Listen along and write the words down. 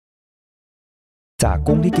จาก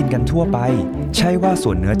กุ้งที่กินกันทั่วไปใช่ว่าส่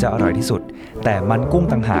วนเนื้อจะอร่อยที่สุดแต่มันกุ้ง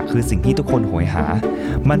ต่างหากคือสิ่งที่ทุกคนโหยหา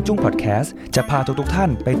มันจุ้งพอดแคสต์จะพาทุกท่าน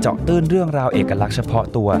ไปเจาะตื้นเรื่องราวเอกลักษณ์เฉพาะ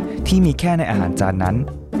ตัวที่มีแค่ในอาหารจานนั้น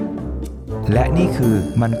และนี่คือ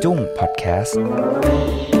มันจุ้งพอดแคสต์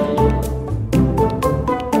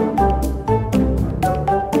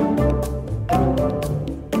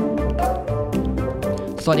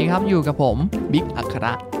สวัสดีครับอยู่กับผมบิ๊กอัคร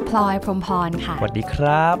ะพลอยพรหมพรค่ะสวัสดีค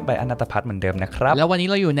รับใบอนันตภัทรเหมือนเดิมนะครับแล้ววันนี้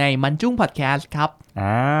เราอยู่ในมันจุ้งพอดแคสต์ครับ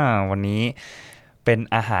วันนี้เป็น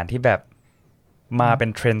อาหารที่แบบมาเป็น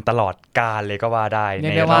เทรนด์ตลอดกาลเลยก็ว่าได้ใน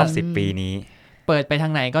รอบ10ปีนี้เปิดไปทา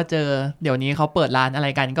งไหนก็เจอเดี๋ยวนี้เขาเปิดร้านอะไร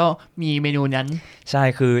กันก็มีเมนูนั้นใช่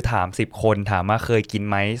คือถาม10คนถามว่าเคยกิน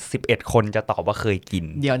ไหม11คนจะตอบว่าเคยกิน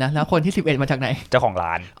เดี๋ยวนะแล้วคนที่11มาจากไหนเจ้าของ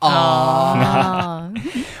ร้าน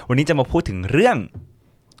วันนี้จะมาพูดถึงเรื่อง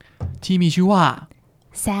ที่มีชื่อว่า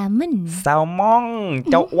แซลมอน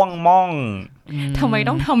เจ้าอ้วงม่องทำไม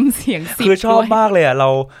ต้องทำเสียงสิบคือชอบมากเลยอ่ะเ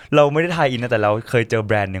ราไม่ได้ทายอินนะแต่เราเคยเจอแ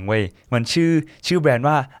บรนด์หนึ่งเว้ยมันชื่อแบรนด์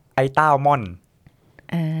ว่าไอ้เต้าม่อน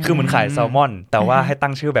คือเหมือนขายแซลมอนแต่ว่าให้ตั้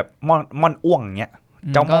งชื่อแบบม่อนอ้วงอย่างเงี้ย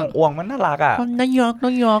เจ้าม่องอ้วงมันน่ารักอ่ะน่ายอกห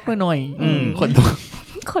น่อยขน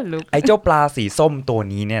ลุกไอ้เจ้าปลาสีส้มตัว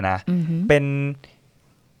นี้เนี่ยนะเ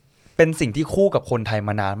ป็นสิ่งที่คู่กับคนไทยม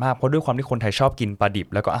านานมากเพราะด้วยความที่คนไทยชอบกินปลาดิบ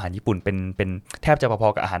แล้วก็อาหารญี่ปุ่นเป็นแทบจะพอ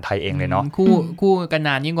ๆกับอาหารไทยเองเลยเนาะคู่กันน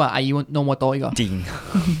านยิ่งกว่าอายุโนโมโตะอีกจริง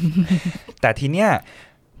แต่ทีเนี้ย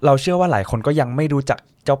เราเชื่อว่าหลายคนก็ยังไม่รู้จัก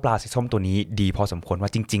เจ้าปลาสีส้มตัวนี้ดีพอสมควรว่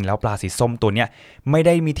าจริงๆแล้วปลาสีส้มตัวเนี้ยไม่ไ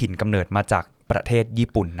ด้มีถิ่นกำเนิดมาจากประเทศญี่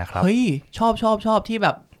ปุ่นนะครับเฮ้ยชอบที่แบ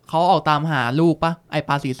บเขาออกตามหาลูกปะไอป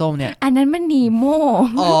ลาสีส้มเนี่ยอันนั้นมันนีโม่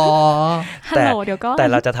ฮัลโหลเดี๋ยวก็แต่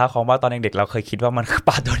เราจะท้าความว่าตอนเด็กๆเราเคยคิดว่ามันคือป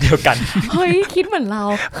ลาตัวเดียวกันเฮ้ยคิดเหมือนเรา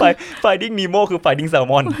Finding Nemo คือ Finding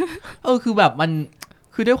Salmon คือแบบมัน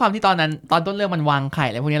คือด้วยความที่ตอนนั้นตอนต้นเรื่องมันวางไข่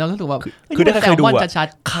อะไรพวกนี้เรารู้สึกว่าคือได้เคยดูอะ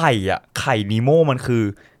ไข่นีโม่มันคือ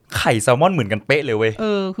ไข่แซลมอนเหมือนกันเป๊ะเลยเว้ย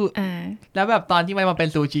คือแล้วแบบตอนที่มันมาเป็น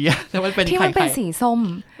ซูชิแล้วมันเป็นที่มันเป็นสีส้ม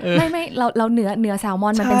ไม่เราเนื้อแซลมอ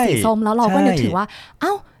นมันเป็นสีส้มแล้วเราก็นึกถึงว่าเอ้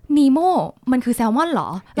านีโม่มันคือแซลมอนเหรอ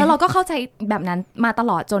แล้วเราก็เข้าใจแบบนั้นมาต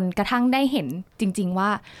ลอดจนกระทั่งได้เห็นจริงๆว่า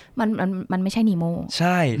มันไม่ใช่นีโม่ใ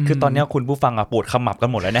ช่คือตอนนี้คุณผู้ฟังปวดขมับกัน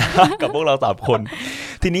หมดแล้วนะ กับพวกเรา3คน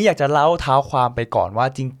ทีนี้อยากจะเล่าเท้าความไปก่อนว่า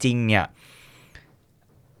จริงๆเนี่ย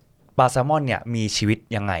ปลาแซลมอนเนี่ยมีชีวิต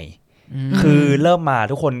ยังไงคือเริ่มมา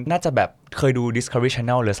ทุกคนน่าจะแบบเคยดู Discovery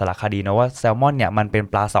Channel หรือสารคดีนะว่าแซลมอนเนี่ยมันเป็น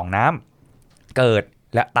ปลา2น้ำเกิด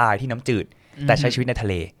และตายที่น้ำจืดแต่ใช้ชีวิตในทะ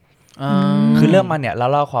เลคือเริ่มมาเนี่ยแล้ว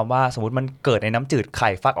เล่าความว่าสมมติมันเกิดในน้ำจืดไข่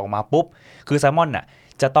ฟักออกมาปุ๊บคือแซลมอนน่ะ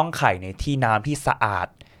จะต้องไข่ในที่น้ำที่สะอาด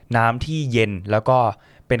น้ำที่เย็นแล้วก็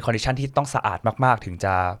เป็นคอนดิชันที่ต้องสะอาดมากๆถึงจ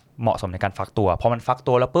ะเหมาะสมในการฟักตัวพอมันฟัก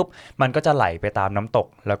ตัวแล้วปุ๊บมันก็จะไหลไปตามน้ำตก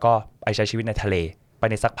แล้วก็ไปใช้ชีวิตในทะเลไป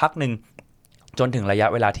ในสักพักนึงจนถึงระยะ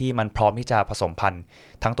เวลาที่มันพร้อมที่จะผสมพันธุ์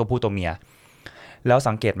ทั้งตัวผู้ตัวเมียแล้ว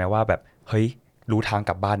สังเกตไหมว่าแบบเฮ้ยรู้ทางก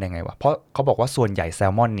ลับบ้านยังไงวะเพราะเขาบอกว่าส่วนใหญ่แซ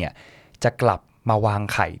ลมอนเนี่ยจะกลับมาวาง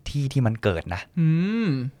ไข่ที่มันเกิดนะ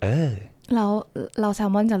แล้วแซล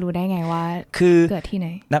มอนจะรู้ได้ไงว่าเกิดที่ไหน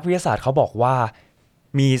นักวิทยาศาสตร์เขาบอกว่า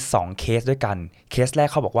มี2เคสด้วยกันเคสแรก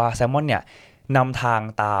เขาบอกว่าแซลมอนเนี่ยนำทาง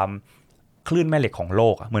ตามคลื่นแม่เหล็กของโล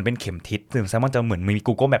กเหมือนเป็นเข็มทิศซึ่งแซลมอนจะเหมือนมี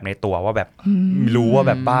Google Map ในตัวว่าแบบรู้ว่าแ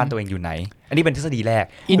บบบ้านตัวเองอยู่ไหนอันนี้เป็นทฤษฎีแรก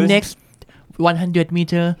Index 100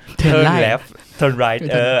 meter turn left turn right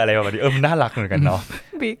อะไรประมาณนี้มันน่ารักเหมือนกันเนาะ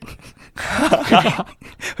บิ๊ก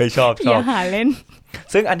เฮ้ยชอบอย่าหาเล่น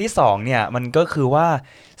ซึ่งอันที่2เนี่ยมันก็คือว่า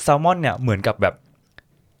แซลมอนเนี่ยเหมือนกับแบบ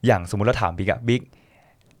อย่างสมมุติเราถามบิ๊ก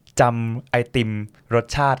จำไอติมรส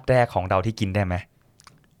ชาติแรกของเราที่กินได้ไหม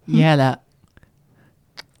แย่แล้ว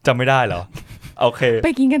จำไม่ได้เหรอโอเคไป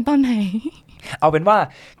กินกันตอนไหนเอาเป็นว่า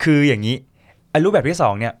คืออย่างนี้ไอ้รูปแบบที่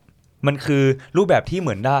2เนี่ยมันคือรูปแบบที่เห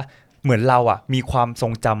มือนเราอ่ะมีความทร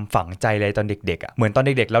งจำฝังใจเลยตอนเด็กๆอ่ะเหมือนตอนเ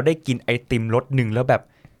ด็กๆเราได้กินไอติมรสนึงแล้วแบบ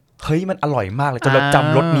เฮ้ยมันอร่อยมากเลยจนเราจ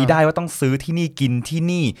ำรสนี้ได้ว่าต้องซื้อที่นี่กินที่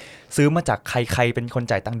นี่ซื้อมาจากใครเป็นคน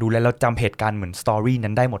จ่ายตังค์ดูแลเราจำเหตุการณ์เหมือนสตอรี่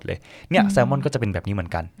นั้นได้หมดเลยเนี่ยแซลมอนก็จะเป็นแบบนี้เหมือ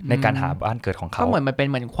นกันในการหาบ้านเกิดของเขาก็เหมือนมันเป็น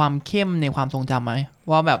เหมือนความเข้มในความทรงจำไหม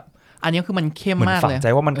ว่าแบบอันนี้คือมันเข้มมากเลยเหมือนฝังใจ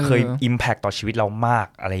ว่ามันเคย impact ต่อชีวิตเรามาก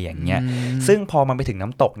อะไรอย่างเงี้ยซึ่งพอมันไปถึงน้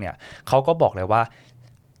ำตกเนี่ยเขาก็บอกเลยว่า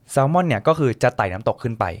แซลมอนเนี่ยก็คือจะไต่น้ำตก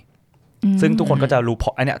ขึ้นไปซึ่งทุกคนก็จะรู้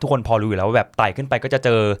อันเนี้ยทุกคนพอรู้อยู่แล้วว่าแบบไต่ขึ้นไปก็จะเจ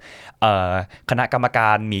อคณะกรรมกา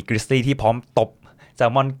รหมีกริซลี่ที่พร้อมตบแซล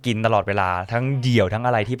มอนกินตลอดเวลาทั้งเหยี่ยวทั้งอ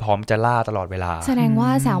ะไรที่พร้อมจะล่าตลอดเวลาแสดงว่า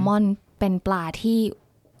แซลมอนเป็นปลาที่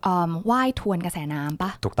ว่ายทวนกระแสน้ำป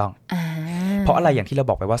ะถูกต้องเพราะอะไรอย่างที่เรา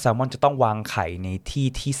บอกไปว่าแซลมอนจะต้องวางไข่ในที่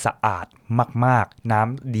ที่สะอาดมากๆน้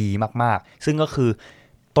ำดีมากๆซึ่งก็คือ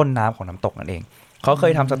ต้นน้ำของน้ำตกนั่นเองเขาเค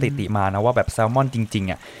ยทำสถิติมานะว่าแบบแซลมอนจริง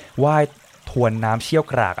ๆว่าย ทวนน้ำเชี่ยว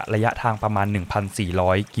กรากระยะทางประมาณ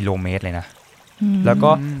 1,400 กิโลเมตรเลยนะแล้ว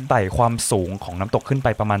ก็ไต่ความสูงของน้ำตกขึ้นไป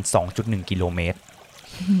ประมาณ 2.1 กิโลเมตร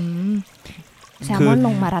แซลมอนล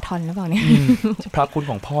งมาราธอนหรือเปล่าเนี่ยพระคุณ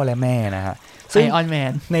ของพ่อและแม่นะฮะไอออนแม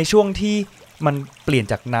นในช่วงที่มันเปลี่ยน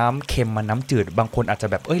จากน้ำเค็มมาน้ำจืดบางคนอาจจะ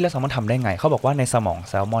แบบแล้วแซลมอนทำได้ไงเขาบอกว่าในสมอง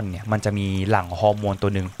แซลมอนเนี่ยมันจะมีหลั่งฮอร์โมนตั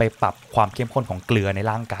วหนึ่งไปปรับความเข้มข้นของเกลือใน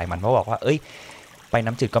ร่างกายมันเพราะบอกว่าไป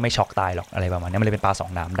น้ำจืดก็ไม่ช็อกตายหรอกอะไรประมาณนี้มันเลยเป็นปลาสอ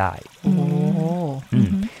งน้ำได้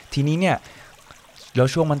ทีนี้เนี่ยแล้ว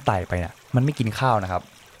ช่วงมันไต่ไปเนี่ยมันไม่กินข้าวนะครับ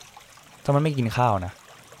ถ้ามันไม่กินข้าวนะ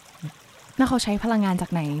น่าเขาใช้พลังงานจา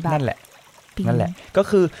กไหนแบบนั่นแหละก็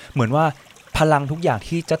คือเหมือนว่าพลังทุกอย่าง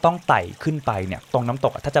ที่จะต้องไต่ขึ้นไปเนี่ยตรงน้ำต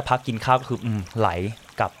กถ้าจะพักกินข้าวก็คือไหล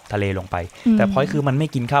กลับทะเลลงไปแต่พอยคือมันไม่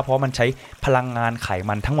กินข้าวเพราะมันใช้พลังงานไข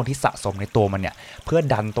มันทั้งหมดที่สะสมในตัวมันเนี่ยเพื่อ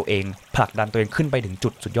ดันตัวเองผลักดันตัวเองขึ้นไปถึงจุ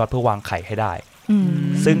ดสุดยอดเพื่อวางไข่ให้ได้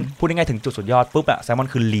ซึ่งพูดง่ายๆถึงจุดสุดยอดปุ๊บอะแซลมอน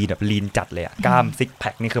คือลีนแบบลีนจัดเลยอะกล้ามซิกแพ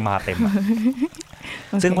คนี่คือมาเต็มอะ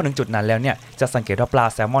ซึ่งพอถึงจุดนั้นแล้วเนี่ยจะสังเกตว่าปลา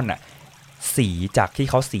แซลมอนอะสีจากที่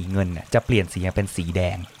เขาสีเงินเนี่ยจะเปลี่ยนสีเป็นสีแด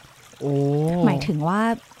งหมายถึงว่า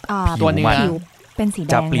ตัวเนื้อผิวเป็นสีแด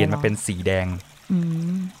งจะเปลี่ยนมาเป็นสีแดง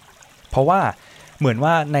เพราะว่าเหมือน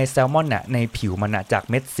ว่าในแซลมอนน่ะในผิวมันน่ะจาก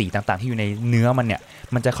เม็ดสีต่างๆที่อยู่ในเนื้อมันเนี่ย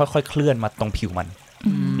มันจะค่อยๆเคลื่อนมาตรงผิวมัน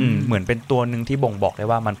เหมือนเป็นตัวนึงที่บ่งบอกได้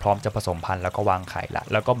ว่ามันพร้อมจะผสมพันธุ์แล้วก็วางไข่ละ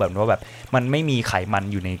แล้วก็แบบว่าแบบมันไม่มีไขมัน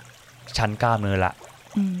อยู่ในชั้นกล้ามเนื้อละ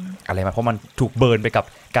อะไรมาเพราะมันถูกเบิร์นไปกับ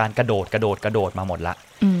การกระโดดมาหมดละ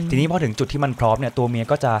ทีนี้พอถึงจุดที่มันพร้อมเนี่ยตัวเมีย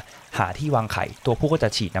ก็จะหาที่วางไข่ตัวผู้ก็จะ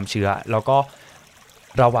ฉีดน้ำเชื้อแล้วก็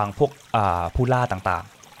ระวังพวกผู้ล่าต่าง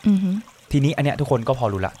ๆทีนี้อันเนี้ยทุกคนก็พอ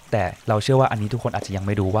รู้ละแต่เราเชื่อว่าอันนี้ทุกคนอาจจะยังไ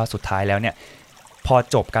ม่รู้ว่าสุดท้ายแล้วเนี่ยพอ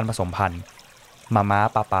จบการผสมพันธุ์ม้า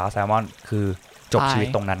ปลาแซลมอนคือจบชีวิต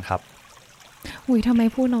ตรงนั้นครับอุ้ยทำไม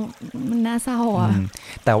พูดเนาะมันน่าเศร้าอ่ะ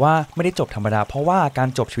แต่ว่าไม่ได้จบธรรมดาเพราะว่าการ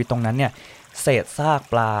จบชีวิตตรงนั้นเนี่ยเศษซาก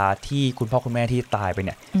ปลาที่คุณพ่อคุณแม่ที่ตายไปเ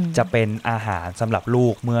นี่ยจะเป็นอาหารสำหรับลู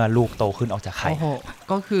กเมื่อลูกโตขึ้นออกจากไข่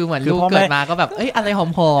ก็คือเหมือนลูกเกิดมาก็แบบอะไรหอม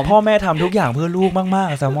ๆพ่อแม่ทำทุกอย่างเพื่อลูกมาก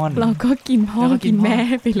ๆแซลมอนเราก็กินพ่อกินแม่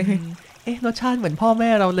ไปเลยรสชาติเหมือนพ่อแม่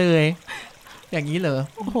เราเลยอย่างนี้เหรอ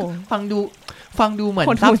ฟังดูเหมือน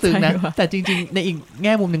ซาบซึ้งนะแต่จริงๆในอีกแ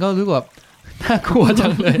ง่มุมนึงก็รู้แบบน่ากลัวจั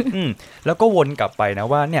งเลยแล้วก็วนกลับไปนะ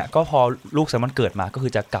ว่าเนี่ยก็พอลูกแซลมอนเกิดมาก็คื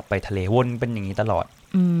อจะกลับไปทะเลวนเป็นอย่างนี้ตลอด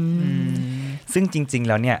ซึ่งจริงๆ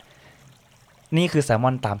แล้วเนี่ยนี่คือแซลม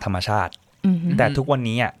อนตามธรรมชาติแต่ทุกวัน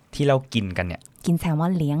นี้ที่เรากินกันเนี่ยกินแซลมอ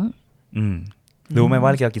นเลี้ยงรู้ไหมว่า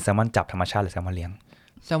เรากินแซลมอนจับธรรมชาติหรือแซลมอนเลี้ยง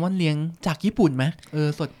แซลมอนเลี้ยงจากญี่ปุ่นไหม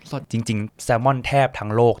สดจริงๆแซลมอนแทบทั้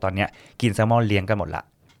งโลกตอนเนี้ยกินแซลมอนเลี้ยงกันหมดละ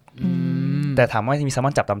แต่ถามว่ามีแซลม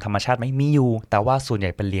อนจับตามธรรมชาติไหมมีอยู่แต่ว่าส่วนให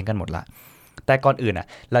ญ่เป็นเลี้ยงกันหมดละแต่ก่อนอื่น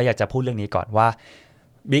เราอยากจะพูดเรื่องนี้ก่อนว่า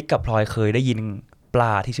บิ๊กกับพลอยเคยได้ยินปล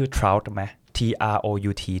าที่ชื่อ trout ไหม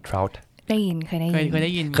trout trout ได้ยินเคยได้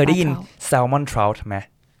ยินแซลมอน trout ไหม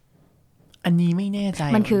อันนี้ไม่แน่ใจ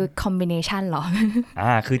มันคือ combination หรอ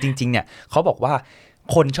คือจริงๆเนี่ยเขาบอกว่า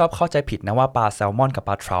คนชอบเข้าใจผิดนะว่าปลาแซลมอนกับป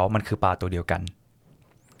ลา trout มันคือปลาตัวเดียวกัน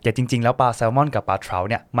แต่จริงๆแล้วปลาแซลมอนกับปลา trout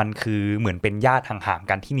เนี่ยมันคือเหมือนเป็นญาติห่างๆ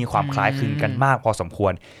กันที่มีความคล้ายคลึงกันมากพอสมคว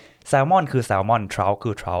รแซลมอนคือแซลมอน trout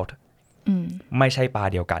คือ trout ไม่ใช่ปลา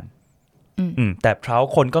เดียวกันแต่เทรา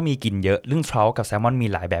คนก็มีกินเยอะเรื่องเทรากับแซลมอนมี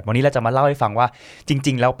หลายแบบวันนี้เราจะมาเล่าให้ฟังว่าจ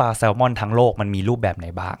ริงๆแล้วปลาแซลมอนทั้งโลกมันมีรูปแบบไหน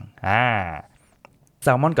บ้างแซ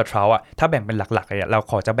ลมอนกับเทราถ้าแบ่งเป็นหลักๆเลยเรา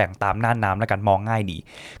ขอจะแบ่งตามน่านน้ำแล้วกันมองง่ายดี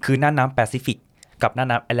คือน่านน้ำแปซิฟิกกับน่าน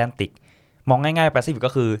น้ำแอตแลนติกมองง่ายๆแปซิฟิก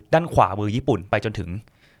ก็คือด้านขวามือญี่ปุ่นไปจนถึง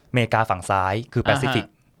อเมริกาฝั่งซ้ายคือแปซิฟิก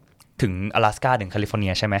ถึง阿拉斯าถึงแคลิฟอร์เนี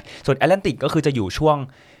ยใช่ไหมส่วนแอตแลนติกก็คือจะอยู่ช่วง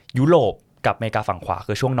ยุโรปกับอเมริกาฝั่งขวา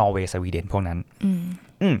คือช่วงนอร์เวย์สวีเดนพวกนั้น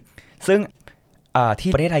ซึ่ง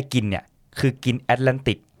ที่ประเทศไทยกินเนี่ยคือกินแอตแลน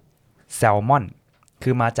ติกแซลมอนคื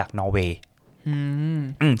อมาจากนอร์เวย์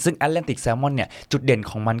ซึ่งแอตแลนติกแซลมอนเนี่ยจุดเด่น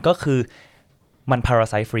ของมันก็คือมันพารา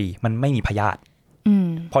ไซต์ฟรีมันไม่มีพยาธิ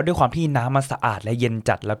เพราะด้วยความที่น้ำมันสะอาดและเย็น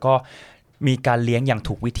จัดแล้วก็มีการเลี้ยงอย่าง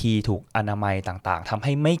ถูกวิธีถูกอนามัยต่างๆทำใ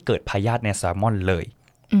ห้ไม่เกิดพยาธิในแซลมอนเลย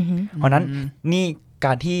เพราะนั้นนี่ก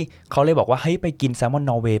ารที่เขาเลยบอกว่าเฮ้ยไปกินแซลมอน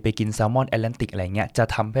นอร์เวย์ไปกินแซลมอนแอตแลนติกอะไรเงี้ยจะ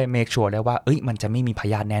ทำให้เมคชัวร์ได้ว่ามันจะไม่มีพ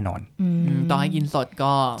ยาธิแน่นอนต้องให้กินสด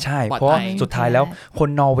ก็ใช่เพราะสุดท้ายแล้วคน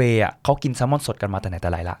นอร์เวย์เขากินแซลมอนสดกันมาแต่ไหนแต่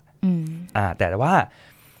ไรละแต่ว่า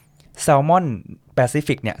แซลมอนแปซิ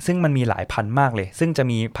ฟิกเนี่ยซึ่งมันมีหลายพันธุ์มากเลยซึ่งจะ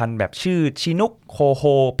มีพันธุ์แบบชื่อชินุกโคโฮ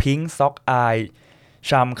พิงค์ซ็อกอาย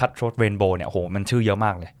ชามคัตโรสเรนโบว์เนี่ยโหมันชื่อเยอะม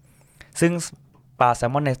ากเลยซึ่งปลาแซล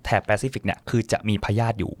มอนในแถบแปซิฟิกเนี่ยคือจะมีพยา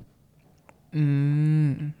ธิอยู่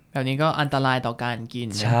แบบนี้ก็อันตรายต่อการกิน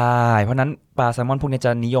ใช่เพราะนั้นปลาแซลมอนพวกนี้จ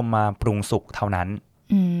ะนิยมมาปรุงสุกเท่านั้น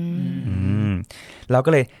เราก็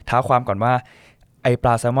เลยท้าความก่อนว่าไอปล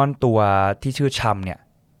าแซลมอนตัวที่ชื่อชัมเนี่ย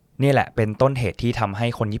นี่แหละเป็นต้นเหตุที่ทำให้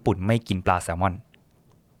คนญี่ปุ่นไม่กินปลาแซลมอน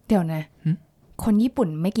เดี๋ยวนะคนญี่ปุ่น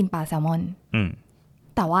ไม่กินปลาแซลมอน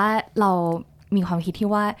แต่ว่าเรามีความคิดที่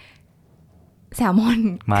ว่าแซลมอน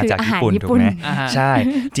มาจากญี่ปุ่นถูกไหมใช่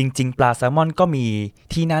จริงๆปลาแซลมอนก็มี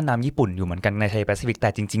ที่น่าน้ำญี่ปุ่นอยู่เหมือนกันในทะเลแปซิฟิกแต่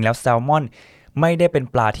จริงๆแล้วแซลมอนไม่ได้เป็น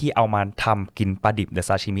ปลาที่เอามาทำกินปลาดิบหรือ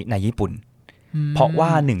ซาชิมิในญี่ปุ่นเพราะว่า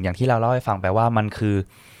หนึ่งอย่างที่เราเล่าให้ฟังไปว่ามันคือ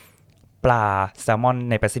ปลาแซลมอน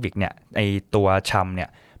ในแปซิฟิกเนี่ยไอตัวชัมเนี่ย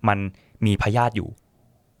มันมีพยาธิอยู่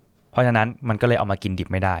เพราะฉะนั้นมันก็เลยเอามากินดิบ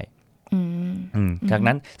ไม่ได้จาก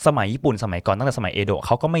นั้นสมัยญี่ปุ่นสมัยก่อนตั้งแต่สมัยเอโดะเ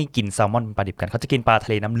ขาก็ไม่กินแซลมอนปลาดิบกันเขาจะกินปลาทะ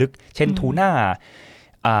เลน้ำลึกเช่นทูน่า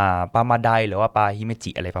ปลามาไดหรือว่าปลาฮิเม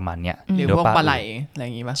จิอะไรประมาณเนี้ยหรือพวกปลาไหลอะไรอ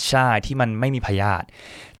ย่างงี้ป่ะใช่ที่มันไม่มีพยาธิ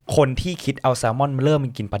คนที่คิดเอาแซลมอนเริ่ม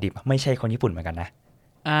กินปลาดิบไม่ใช่คนญี่ปุ่นเหมือนกันนะ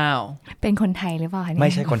อ้าวเป็นคนไทยหรือเปล่าไ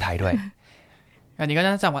ม่ใช่คนไทยด้วยอันนี้ก็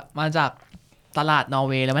น่าจะมาจากตลาดนอร์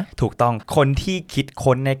เวย์แล้วไหมถูกต้องคนที่คิด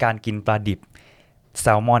ค้นในการกินปลาดิบแซ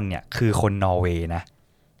ลมอนเนี่ยคือคนนอร์เวย์นะ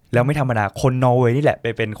แล้วไม่ธรรมดาคนนอร์เวย์นี่แหละไป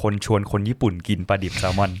เป็นคนชวนคนญี่ปุ่นกินปลาดิบแซ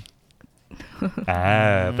ลมอน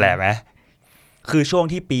แปลกไหมคือช่วง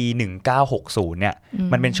ที่ปี1960เนี่ย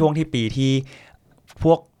มันเป็นช่วงที่ปีที่พ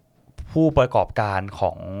วกผู้ประกอบการ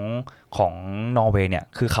ของนอร์เวย์เนี่ย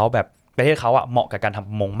คือเขาแบบประเทศเขาอะเหมาะกับการทำป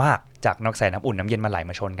ระมงมากจากนอกใส่น้ำอุ่นน้ำเย็นมาไหล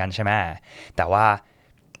มาชนกันใช่ไหมแต่ว่า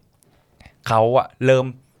เขาอะเ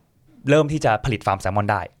ริ่มที่จะผลิตฟาร์มแซลมอน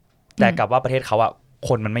ได้แต่กับว่าประเทศเขาอะค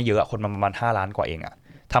นมันไม่เยอะคนมันประมาณ5 ล้านกว่าเองอะ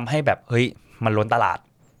ทำให้แบบเฮ้ยมันล้นตลาด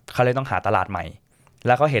เขาเลยต้องหาตลาดใหม่แ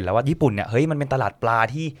ล้วก็เห็นแล้วว่าญี่ปุ่นเนี่ยเฮ้ยมันเป็นตลาดปลา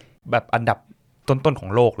ที่แบบอันดับต้นๆของ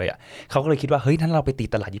โลกเลยอะเขาก็เลยคิดว่าเฮ้ยนั้นเราไปตี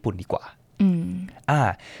ตลาดญี่ปุ่นดีกว่า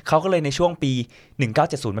เขาก็เลยในช่วงปี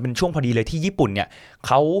1970มันเป็นช่วงพอดีเลยที่ญี่ปุ่นเนี่ยเ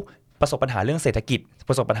ขาประสบปัญหาเรื่องเศรษฐกิจป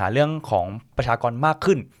ระสบปัญหาเรื่องของประชากรมาก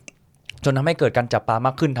ขึ้นจนทำให้เกิดการจับปลาม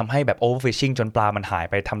ากขึ้นทำให้แบบ overfishing จนปลามันหาย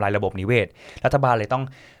ไปทำลายระบบนิเวศรัฐบาลเลย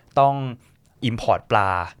ต้อง import ปลา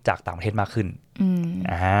จากต่างประเทศมากขึ้น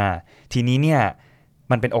ทีนี้เนี่ย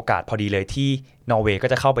มันเป็นโอกาสพอดีเลยที่นอร์เวย์ก็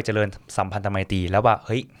จะเข้าไปเจริญสัมพันธไมตรีแล้วว่าเ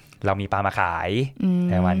ฮ้ยเรามีปลามาขาย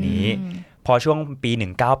ในวันนี้พอช่วงปี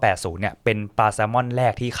1980เนี่ยเป็นปลาแซลมอนแร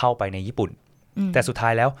กที่เข้าไปในญี่ปุ่นแต่สุดท้า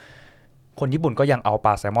ยแล้วคนญี่ปุ่นก็ยังเอาป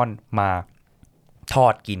ลาแซลมอนมาทอ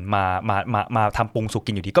ดกินมาทำปรุงสุก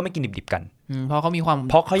กินอยู่ดีก็ไม่กินดิบๆกันเพราะเ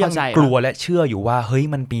ขายังกลัวและเชื่ออยู่ว่าเฮ้ย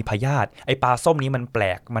มันมีพยาธิไอปลาส้มนี้มันแปล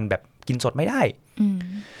กมันแบบกินสดไม่ได้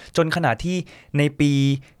จนขณะที่ในปี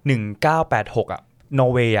1986อ่ะนอ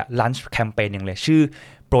ร์เวย์อ่ะลันช์แคมเปญอย่างเลยชื่อ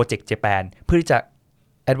โปรเจกต์เจแปนเพื่อที่จะ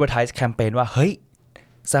advertise แคมเปญว่าเฮ้ย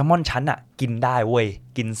แซลมอนชั้นอ่ะกินได้เว้ย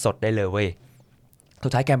กินสดได้เลยเว้ยสุ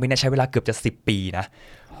ดท้ายแคมเปญนี้ใช้เวลาเกือบจะ10 ปีนะ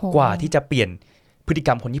กว่าที่จะเปลี่ยนพฤติก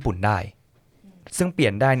รรมคนญี่ปุ่นได้ซึ่งเปลี่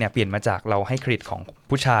ยนได้เนี่ยเปลี่ยนมาจากเราให้เครดิตของ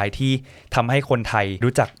ผู้ชายที่ทำให้คนไทย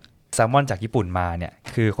รู้จักแซลมอนจากญี่ปุ่นมาเนี่ย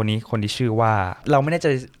คือคนที่ชื่อว่าเราไม่แน่ใจ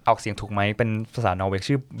ออกเสียงถูกไหมเป็นภาษานอร์เวย์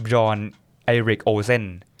ชื่อบรอนไอริกโอเซน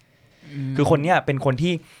คือคนเนี้ยเป็นคน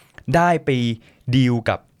ที่ได้ไปดีล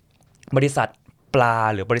กับบริษัทปลา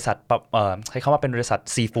หรือบริษัทใช้คำว่าเป็นบริษัท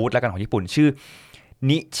ซีฟู้ดแล้วกันของญี่ปุ่นชื่อ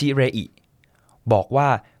นิชิเรอิบอกว่า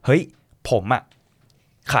เฮ้ยผมอ่ะ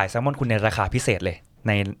ขายแซลมอนคุณในราคาพิเศษเลย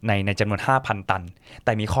ในจำนวน 5,000 ตันแ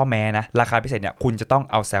ต่มีข้อแม้นะราคาพิเศษเนี่ยคุณจะต้อง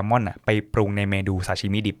เอาแซลมอนไปปรุงในเมนูซาชิ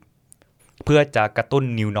มิดิบเพื่อจะกระตุ้น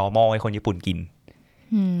new normal ให้คนญี่ปุ่นกิน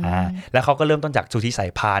แล้วเขาก็เริ่มต้นจากซูชิสา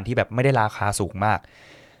ยพานที่แบบไม่ได้ราคาสูงมาก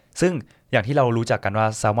ซึ่งอย่างที่เรารู้จักกันว่า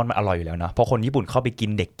แซลมอนมันอร่อยอยู่แล้วเนาะพอคนญี่ปุ่นเข้าไปกิน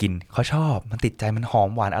เด็กกินเขาชอบมันติดใจมันหอม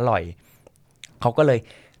หวานอร่อยเขาก็เลย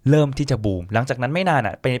เริ่มที่จะบูมหลังจากนั้นไม่นาน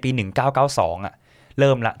ในปี1992เ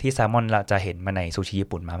ริ่มละที่แซลมอนเราจะเห็นมาในซูชิญี่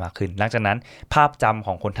ปุ่นมากขึ้นหลังจากนั้นภาพจำข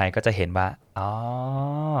องคนไทยก็จะเห็นว่า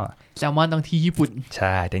แซลมอนต้องที่ญี่ปุ่นใ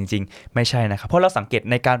ช่แต่จริงๆไม่ใช่นะครับเพราะเราสังเกต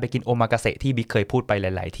ในการไปกินโอมากาเสะที่บิ๊กเคยพูดไปห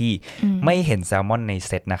ลายๆที่ไม่เห็นแซลมอนในเ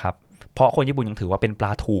ซตนะครับเพราะคนญี่ปุ่นยังถือว่าเป็นปล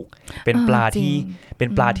าถูกเป็นปลา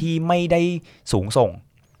ที่ไม่ได้สูงส่ง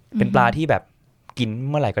เป็นปลาที่แบบกิน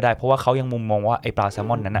เมื่อไหร่ก็ได้เพราะว่าเขายังมุมมองว่าไอปลาแซล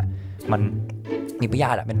มอนนั้นอ่ะมันมีพยา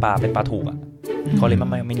ธิเป็นปลาถูกอ่ะเขาเลย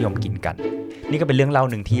ไม่นิยมกินกันนี่ก็เป็นเรื่องเล่า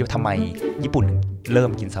หนึ่งที่ทำไมญี่ปุ่นเริ่ม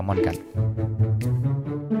กินแซลมอนกัน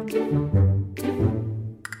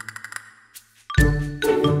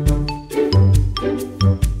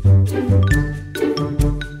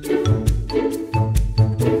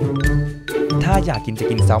ถ้าอยากกินจะ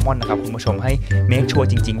กินแซลมอนนะครับคุณผู้ชมให้เมคชัวร์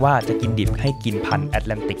จริงๆว่าจะกินดิบให้กินพันธุ์แอตแ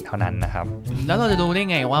ลนติกเท่านั้นนะครับแล้วเราจะดูได้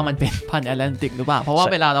ไงว่ามันเป็นพันธุ์แอตแลนติกหรือเปล่าเพราะว่า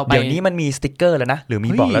เวลาเราไปเดี๋ยวนี้มันมีสติ๊กเกอร์แล้วนะหรือมี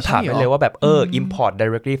บอกแล้วถามได้เลยว่าแบบimport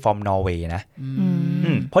directly from Norway นะ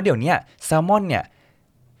เพราะเดี๋ยวนี้แซลมอนเนี่ย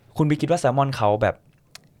คุณไปคิดว่าแซลมอนเขาแบบ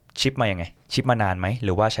ชิปมายังไงชิปมานานไหมห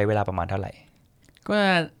รือว่าใช้เวลาประมาณเท่าไหร่ก็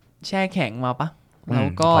แช่แข็งมาปะแล้ว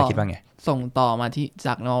ก็คิดว่าไงส่งต่อมาที่จ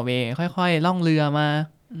ากนอร์เวย์ค่อยๆล่องเรือมา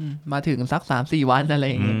มาถึงสัก 3-4 วันอะไร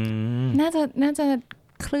อย่างงี้น่าจะ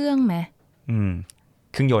เครื่องไหม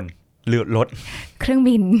เครื่องยนต์หรือรถเครื่อง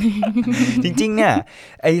บิน จริงๆเนี่ย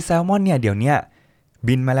ไอแซลมอนเนี่ยเดี๋ยวนี้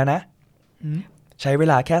บินมาแล้วนะใช้เว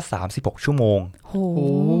ลาแค่36ชั่วโมงโอ้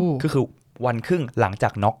ก็คือวันครึ่งหลังจา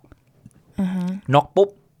กน็อกปุ๊บ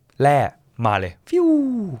แล่มาเลยฟิว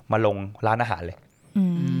มาลงร้านอาหารเลย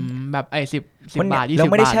แบบไอ้10 บาท20 บาทเรา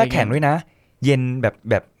ไม่ได้แช่แข็งด้วยนะเย็นแ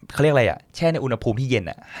บบเขาเรียกอะไรอ่ะแช่ในอุณหภูมิที่เย็น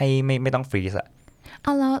อ่ะให้ไม่ต้องฟรีซอ่ะเอ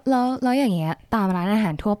าแล้วอย่างเงี้ยตามร้านอาหา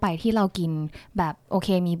รทั่วไปที่เรากินแบบโอเค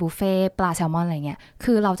มีบุฟเฟ่ปลาแซลมอนอะไรเงี้ย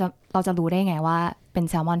คือเราจะรู้ได้ไงว่าเป็น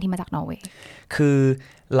แซลมอนที่มาจากนอร์เวย์คือ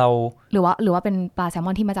เราหรือว่าเป็นปลาแซลม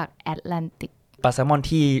อนที่มาจากแอตแลนติกปลาแซลมอน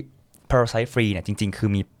ที่ parasite free เนี่ยจริงๆคือ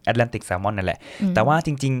มี Atlantic Salmon นั่นแหละแต่ว่าจ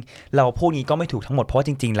ริงๆเราพูดงี้ก็ไม่ถูกทั้งหมดเพราะจ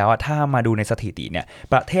ริงๆแล้วถ้ามาดูในสถิติเนี่ย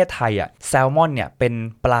ประเทศไทยแซลมอนเนี่ยเป็น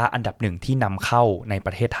ปลาอันดับ1ที่นำเข้าในป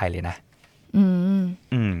ระเทศไทยเลยนะ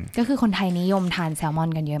ก็คือคนไทยนิยมทานแซลมอน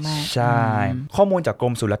กันเยอะมากใช่ข้อมูลจากกร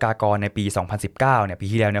มศุลกากรในปี2019เนี่ยปี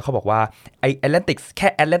ที่แล้วเนี่ยเขาบอกว่าไอ้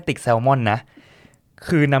Atlantic Salmon นะ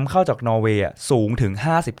คือนำเข้าจากนอร์เวย์สูงถึง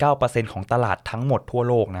 59% ของตลาดทั้งหมดทั่ว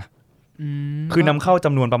โลกนะคือนำเข้าจ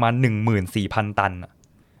ำนวนประมาณ 14,000 ตัน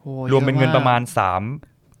รวมเป็นเงินประมาณ3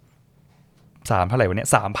เท่าไหร่วะเนี่ย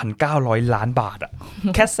 3,900 ล้านบาท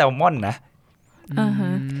แค่แซลมอนนะ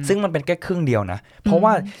ซึ่งมันเป็นแค่ครึ่งเดียวนะเพราะว่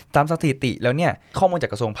าตามสถิติแล้วเนี่ยข้อมูลจาก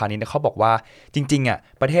กระทรวงพาณิชย์เขาบอกว่าจริง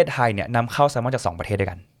ๆประเทศไทยเนี่ยนำเข้าแซลมอนจาก2ประเทศด้วย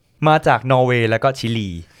กันมาจากนอร์เวย์แล้วก็ชิลี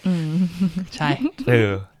ใช่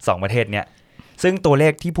2ประเทศเนี่ยซึ่งตัวเล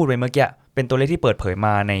ขที่พูดไปเมื่อกี้เป็นตัวเลขที่เปิดเผยม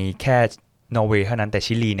าในแค่นอร์เวย์เท่านั้นแต่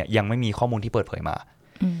ชิลีเนี่ยยังไม่มีข้อมูลที่เปิดเผยมา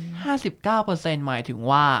 59% หมายถึง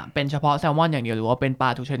ว่าเป็นเฉพาะแซลมอนอย่างเดียวหรือว่าเป็นปลา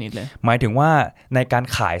ทุกชนิดเลยหมายถึงว่าในการ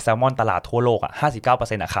ขายแซลมอนตลาดทั่วโลก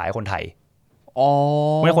59% ขายให้คนไทย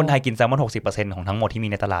เมื่อคนไทยกินแซลมอน 60% ของทั้งหมดที่มี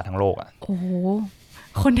ในตลาดทั้งโลกโอ้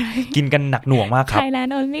คนไทยกินกันหนักหน่วงมากครับ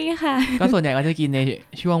Thailand only ค่ะก็ส่วนใหญ่ก็จะกินใน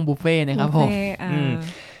ช่วงบุฟเฟ่ต์นะครับผม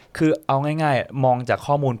คือเอาง่ายๆมองจาก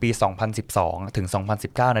ข้อมูลปี2012ถึง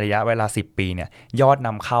2019ในระยะเวลา10ปีเนี่ยยอดน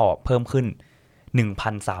ำเข้าเพิ่มขึ้น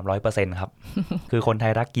 1,300% ครับ คือคนไท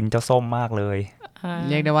ยรักกินเจ้าส้มมากเลย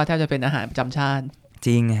เรียกได้ว่าแทบจะเป็นอาหารประจำชาติจ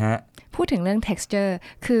ริงฮะพูดถึงเรื่อง texture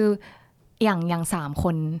คืออย่าง3ค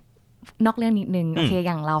นนอกเรื่องนิดนึงโอเคอ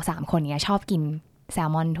ย่างเรา3คนเนี้ยชอบกินแซล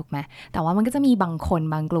มอนถูกไหมแต่ว่ามันก็จะมีบางคน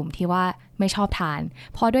บางกลุ่มที่ว่าไม่ชอบทาน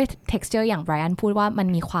เพราะด้วย texture อย่างไบรอันพูดว่ามัน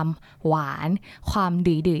มีความหวานความ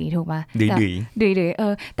ดื้อๆถูกไหมดื้อ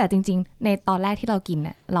แต่จริงๆในตอนแรกที่เรากิน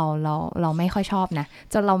น่ะเราไม่ค่อยชอบนะ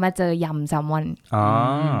จนเรามาเจอยำแซลมอน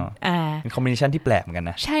เป็นคอมบิเนชันที่แปลกเหมือนกัน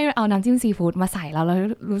นะใช่เอาน้ำจิ้มซีฟู้ดมาใส่แล้ว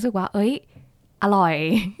รู้สึกว่าเอ้ยอร่อย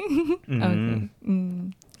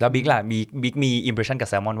แล้วบิ๊กล่ะบิ๊กมีอิมเพรสชั่นกับ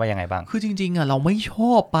แซลมอนว่ายังไงบ้างคือจริงๆเราไม่ช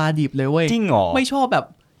อบปลาดิบเลยเว้ยจริงเหรอไม่ชอบแบบ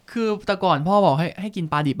คือแต่ก่อนพ่อบอกให้กิน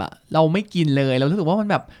ปลาดิบเราไม่กินเลยเรารู้สึกว่ามัน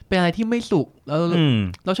แบบเป็นอะไรที่ไม่สุกเ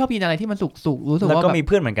ราชอบกินอะไรที่มันสุกรู้สึกว่าแล้วก็มีเ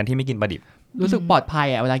พื่อนเหมือนกันที่ไม่กินปลาดิบรู้สึกปลอดภัย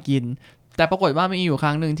เวลากินแต่ปรากฏว่ามีอยู่ค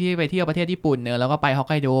รั้งนึงที่ไปเที่ยวประเทศญี่ปุ่นแล้วก็ไปฮอก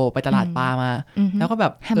ไกโดไปตลาดปลามาแล้วก็แบ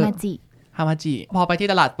บฮามาจิพอไปที่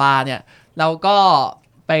ตลาดปลาเนี่ยเราก็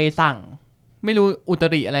ไปสั่งไม่รู้อุต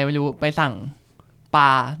ริอะไรไม่รู้ไปสั่งปล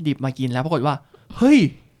าดิบมากินแล้วปรากฏว่าเฮ้ย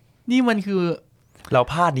นี่มันคือเรา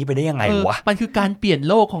พลาดนี้ไปได้ยังไงวะมันคือการเปลี่ยน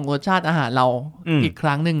โลกของรสชาติอาหารเราอีกค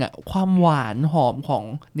รั้งนึงความหวานหอมของ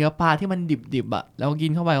เนื้อปลาที่มันดิบแล้วกิ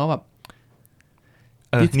นเข้าไปก็แบบ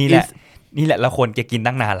นี่แหละเราควรจะกิน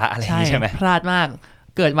ตั้งนานละอะไรใช่ไหมพลาดมาก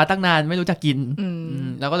เกิดมาตั้งนานไม่รู้จะกิน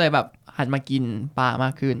แล้วก็เลยแบบหันมากินปลาม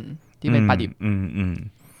ากขึ้นที่เป็นปลาดิบ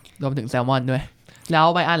รวมถึงแซลมอนด้วยแล้ว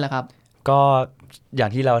ไบอันล่ะครับก็อย่า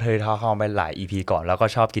งที่เราเคยทอไปหลาย EP ก่อนแล้วก็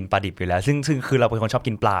ชอบกินปลาดิบอยู่แล้วซึ่งคือเราเป็นคนชอบ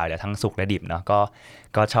กินปลาอยู่แล้วทั้งสุกและดิบเนาะ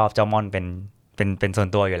ก็ชอบเจ้ามอนเป็นส่วน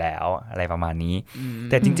ตัวอยู่แล้วอะไรประมาณนี้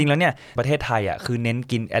แต่จริงๆแล้วเนี่ยประเทศไทยคือเน้น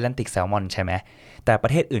กิน Atlantic Salmon ใช่ไหมแต่ปร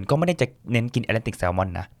ะเทศอื่นก็ไม่ได้จะเน้นกิน Atlantic Salmon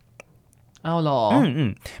นะอ้าวหรอ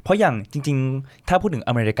เพราะอย่างจริงๆถ้าพูดถึง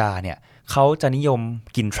อเมริกาเนี่ยเขาจะนิยม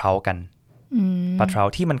กินเทรากันปลาเทรา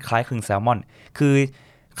ที่มันคล้ายคลึงแซลมอนคือ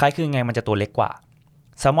คล้ายคลึงไงมันจะตัวเล็กกว่า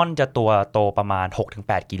แซลมอนจะตัวโตประมาณ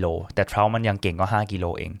 6-8 กิโลแต่เทรามันยังเก่งก็5กิโล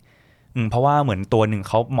เองเพราะว่าเหมือนตัวหนึ่ง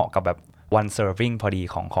เขาเหมาะกับแบบ one serving พอดี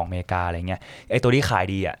ของอเมริกาอะไรเงี้ยไอตัวที่ขาย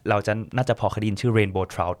ดีเราจะน่าจะพอเคยได้ยินชื่อ rainbow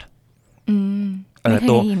trout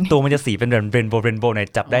ตัวมันจะสีเป็นเรนโบว์หน่อย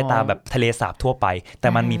จับได้ตามแบบทะเลสาบทั่วไปแต่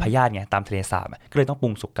มันมีพยาธิไงตามทะเลสาบก็เลยต้องปรุ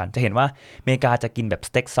งสุกกันจะเห็นว่าอเมริกาจะกินแบบส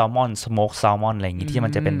เต็กแซลมอนสโมกแซลมอนอะไรอย่างงี้ที่มั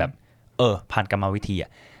นจะเป็นแบบผ่านกรรมวิธี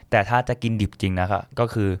แต่ถ้าจะกินดิบจริงนะคะก็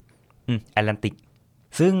คือแอตแลนติก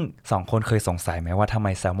ซึ่ง2คนเคยสงสัยไหมว่าทำไม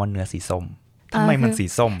แซลมอนเนื้อสีส้ม ทำไมมันสี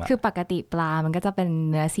ส้มอ่ะคือปกติปลามันก็จะเป็น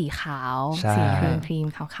เนื้อสีขาวสีครีม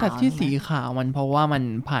ขาวๆแต่ที่สีขาวมันเพราะว่ามัน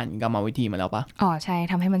ผ่านกรรมวิธีมาแล้วปะอ๋อใช่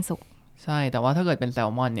ทำให้มันสุกใช่แต่ว่าถ้าเกิดเป็นแซล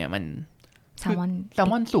มอนเนี่ยมันแซล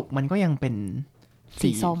มอนสุกมันก็ยังเป็นสี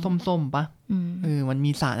ส้มๆปะมัน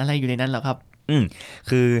มีสารอะไรอยู่ในนั้นเหรอครับ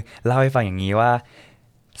คือเล่าให้ฟังอย่างนี้ว่า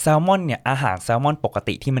แซลมอนเนี่ยอาหารแซลมอนปก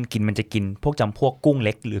ติที่มันกินมันจะกินพวกจำพวกกุ้งเ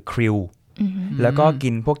ล็กหรือคริลแล้วก็กิ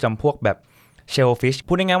นพวกจำพวกแบบเชลฟิช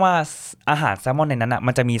พูดง่ายๆว่าอาหารแซลมอนในนั้น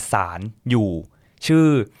มันจะมีสารอยู่ชื่อ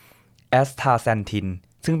แอสทาแซนทิน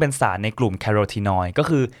ซึ่งเป็นสารในกลุ่มแคโรทีนอยด์ก็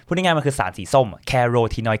คือพูดง่ายๆมันคือสารสีส้มแคโร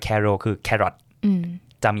ทีนอยด์แคโรคือแครอท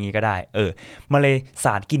จำงี้ก็ได้มันเลยส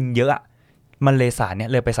ารกินเยอะมันเลยสารเนี่ย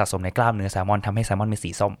เลยไปสะสมในกล้ามเนื้อแซลมอนทำให้แซลมอนเป็นสี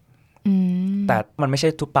ส้มแต่มันไม่ใช่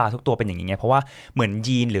ทุกปลาทุกตัวเป็นอย่างนี้ไงเพราะว่าเหมือน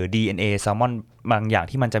ยีนหรือ DNA แซลมอนบางอย่าง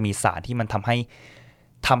ที่มันจะมีสารที่มันทำใ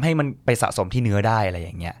ห้มันไปสะสมที่เนื้อได้อะไรอ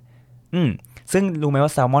ย่างเงี้ยซึ่งรู้ไหมว่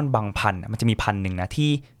าแซลมอนบางพันธุ์มันจะมีพันธุ์หนึ่งนะที่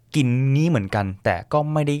กินนี้เหมือนกันแต่ก็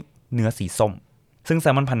ไม่ได้เนื้อสีส้มซึ่งแซ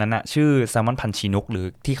ลมอนพันธุ์นั้นนะชื่อแซลมอนพันธุ์ชินุกหรือ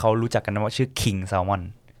ที่เขารู้จักกันว่าชื่อคิงแซลมอน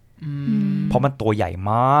เพราะมันตัวใหญ่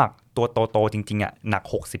มากตัวโตๆจริงๆหนัก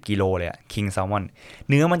60กิโลเลยคิงแซลมอน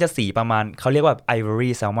เนื้อมันจะสีประมาณเขาเรียกว่าไอวอ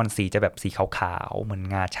รี่แซลมอนสีจะแบบสีขาวๆเหมือน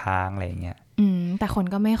งาช้างอะไรอย่างเงี้ยแต่คน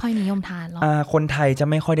ก็ไม่ค่อยนิยมทานหรอกคนไทยจะ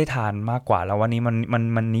ไม่ค่อยได้ทานมากกว่าแล้ววันนี้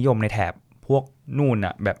มันนิยมในแถบพวกนู่น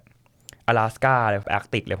แบบ阿拉斯ก้าอะไรอาร์ก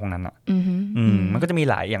ติกอะไรพวกนั้นมันก็จะมี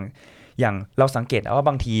หลายอย่างเราสังเกตว่า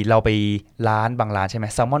บางทีเราไปบางร้านใช่ไหม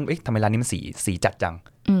แซลมอนทำไมร้านนี้มันสีจัดจัง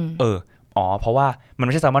เพราะว่ามันไ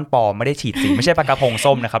ม่ใช่แซลมอนปลอมไม่ได้ฉีดสี ไม่ใช่ปลากระพง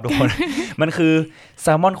ส้มนะครับทุกคน มันคือแซ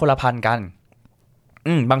ลมอนคนละพันธุ์กัน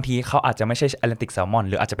บางทีเขาอาจจะไม่ใช่แอตแลนติกแซลมอน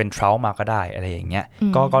หรืออาจจะเป็นทรัลมาก็ได้อะไรอย่างเงี้ย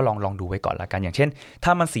ก็ลองดูไว้ก่อนละกันอย่างเช่นถ้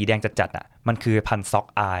ามันสีแดงจัดๆมันคือพันธุ์ซ็อก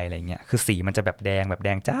อายอะไรเงี้ยคือสีมันจะแบบแด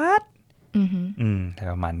งจัด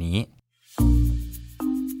ประมาณนี้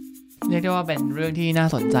เรียกได้ว่าเป็นเรื่องที่น่า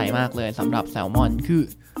สนใจมากเลยสำหรับแซลมอนคือ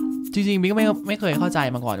จริงๆบิ๊กก็ไม่เคยเข้าใจ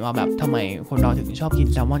มาก่อนว่าแบบทำไมคนเราถึงชอบกิน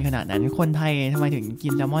แซลมอนขนาดนั้นคนไทยทำไมถึงกิ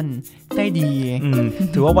นแซลมอนได้ดี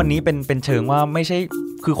ถือว่าวันนี้เป็นเชิงว่าไม่ใช่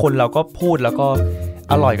คือคนเราก็พูดแล้วก็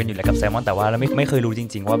อร่อยกันอยู่แล้วกับแซลมอนแต่ว่าเราไม่เคยรู้จ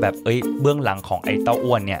ริงๆว่าแบบเบื้องหลังของไอ้เต้า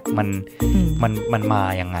อ้วนเนี่ยมันมา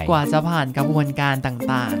ยังไงกว่าจะผ่านกระบวนการ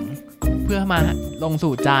ต่างๆเพื่อมาลง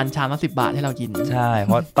สู่จานชามละ10 บาทให้เรากินใช่เ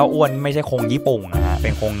พราะเต้าอ้วนไม่ใช่คงญี่ปุ่นนะฮะเป็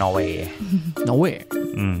นคงนอร์เวย์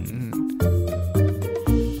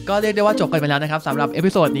ก็เรียกได้ว่าจบกันไปแล้วนะครับสำหรับเอ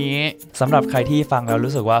พิโซดนี้สำหรับใครที่ฟังแล้ว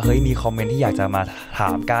รู้สึกว่าเฮ้ยมีคอมเมนต์ที่อยากจะมาถ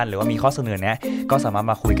ามกันหรือว่ามีข้อเสนอแนะก็สามารถ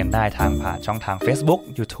มาคุยกันได้ทางผ่านช่องทาง Facebook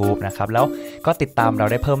YouTube นะครับแล้วก็ติดตามเรา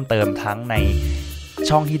ได้เพิ่มเติมทั้งใน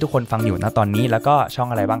ช่องที่ทุกคนฟังอยู่ณตอนนี้แล้วก็ช่อง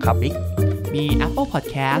อะไรบ้างครับบิ๊กมี Apple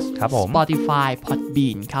Podcast ครับผม Spotify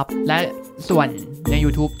Podbean ครับและส่วนใน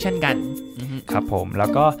YouTube เช่นกันครับผมแล้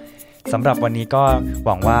วก็สำหรับวันนี้ก็ห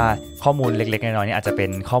วังว่าข้อมูลเล็กๆน้อยๆนี้อาจจะเป็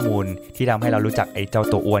นข้อมูลที่ทำให้เรารู้จักไอ้เจ้า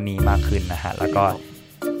ตัวอ้วนนี้มากขึ้นนะฮะแล้วก็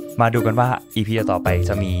มาดูกันว่า EP ต่อไป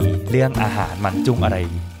จะมีเรื่องอาหารมันจุ้งอะไร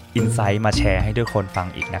อินไซต์มาแชร์ให้ทุกคนฟัง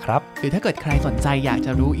อีกนะครับหรือถ้าเกิดใครสนใจอยากจ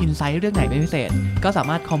ะรู้อินไซต์เรื่องไหนเป็นพิเศษก็สา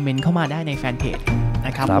มารถคอมเมนต์เข้ามาได้ในแฟนเพจน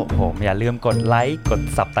ะครับผมอย่าลืมกดไลค์กด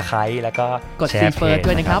Subscribe แล้วก็กดแชร์เพจ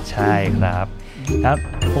ด้วยนะครับใช่ครับแล้ว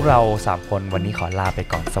พวกเรา3คนวันนี้ขอลาไป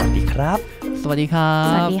ก่อนสวัสดีครับสวัสดีครับส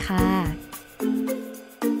วัสดีค่ะ